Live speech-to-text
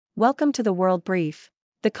Welcome to the World Brief.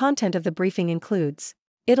 The content of the briefing includes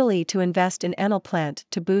Italy to invest in Enel plant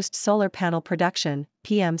to boost solar panel production,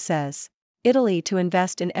 PM says. Italy to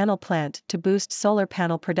invest in Enel plant to boost solar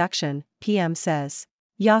panel production, PM says.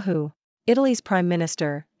 Yahoo! Italy's Prime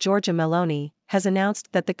Minister, Giorgia Meloni, has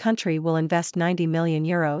announced that the country will invest €90 million,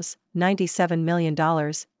 $97 million,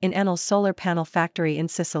 in Enel's solar panel factory in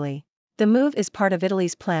Sicily. The move is part of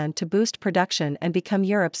Italy's plan to boost production and become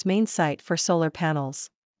Europe's main site for solar panels.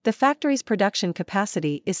 The factory's production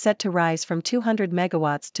capacity is set to rise from 200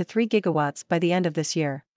 megawatts to 3 gigawatts by the end of this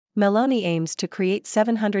year. Meloni aims to create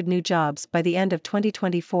 700 new jobs by the end of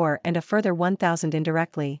 2024 and a further 1,000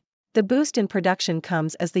 indirectly. The boost in production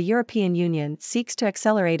comes as the European Union seeks to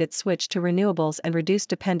accelerate its switch to renewables and reduce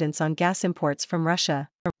dependence on gas imports from Russia.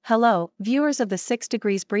 Hello, viewers of the 6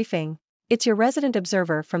 Degrees Briefing. It's your resident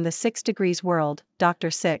observer from the 6 Degrees World, Dr.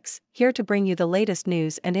 Six, here to bring you the latest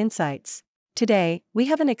news and insights. Today, we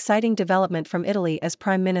have an exciting development from Italy as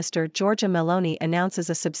Prime Minister Giorgia Meloni announces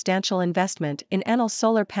a substantial investment in Enel's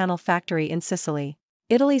solar panel factory in Sicily.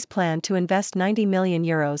 Italy's plan to invest €90 million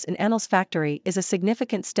in Enel's factory is a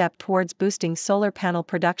significant step towards boosting solar panel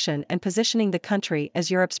production and positioning the country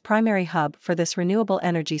as Europe's primary hub for this renewable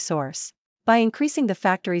energy source. By increasing the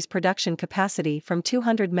factory's production capacity from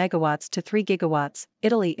 200 megawatts to 3 gigawatts,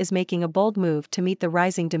 Italy is making a bold move to meet the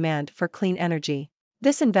rising demand for clean energy.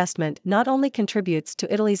 This investment not only contributes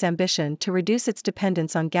to Italy's ambition to reduce its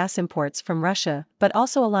dependence on gas imports from Russia but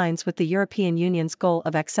also aligns with the European Union's goal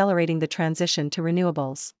of accelerating the transition to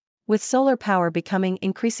renewables. With solar power becoming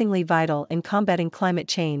increasingly vital in combating climate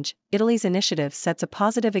change, Italy's initiative sets a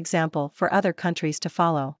positive example for other countries to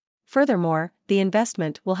follow. Furthermore, the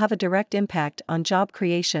investment will have a direct impact on job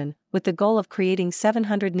creation, with the goal of creating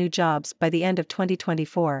 700 new jobs by the end of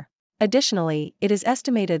 2024. Additionally, it is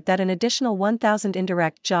estimated that an additional 1,000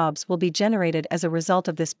 indirect jobs will be generated as a result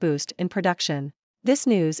of this boost in production. This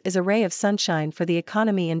news is a ray of sunshine for the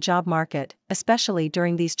economy and job market, especially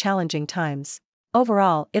during these challenging times.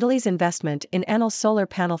 Overall, Italy's investment in Enel's solar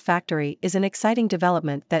panel factory is an exciting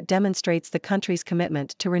development that demonstrates the country's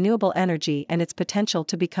commitment to renewable energy and its potential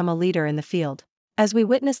to become a leader in the field. As we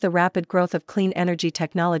witness the rapid growth of clean energy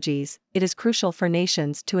technologies, it is crucial for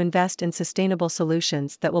nations to invest in sustainable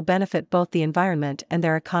solutions that will benefit both the environment and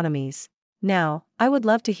their economies. Now, I would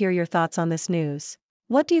love to hear your thoughts on this news.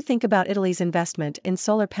 What do you think about Italy's investment in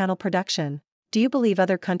solar panel production? Do you believe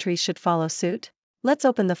other countries should follow suit? Let's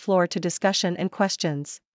open the floor to discussion and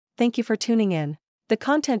questions. Thank you for tuning in. The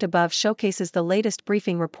content above showcases the latest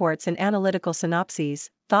briefing reports and analytical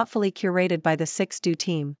synopses, thoughtfully curated by the 6Do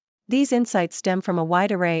team. These insights stem from a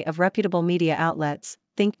wide array of reputable media outlets,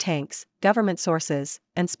 think tanks, government sources,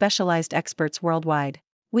 and specialized experts worldwide.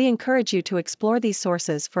 We encourage you to explore these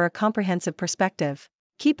sources for a comprehensive perspective.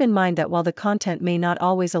 Keep in mind that while the content may not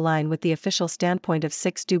always align with the official standpoint of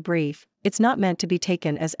 6Do Brief, it's not meant to be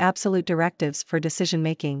taken as absolute directives for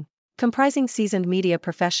decision-making. Comprising seasoned media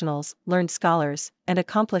professionals, learned scholars, and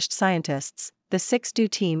accomplished scientists, the 6Do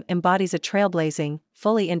team embodies a trailblazing,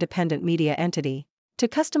 fully independent media entity. To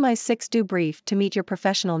customize 6Do Brief to meet your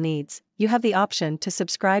professional needs, you have the option to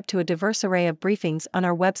subscribe to a diverse array of briefings on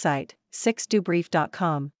our website,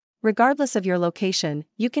 6dobrief.com. Regardless of your location,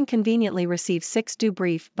 you can conveniently receive 6Do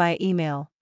Brief via email.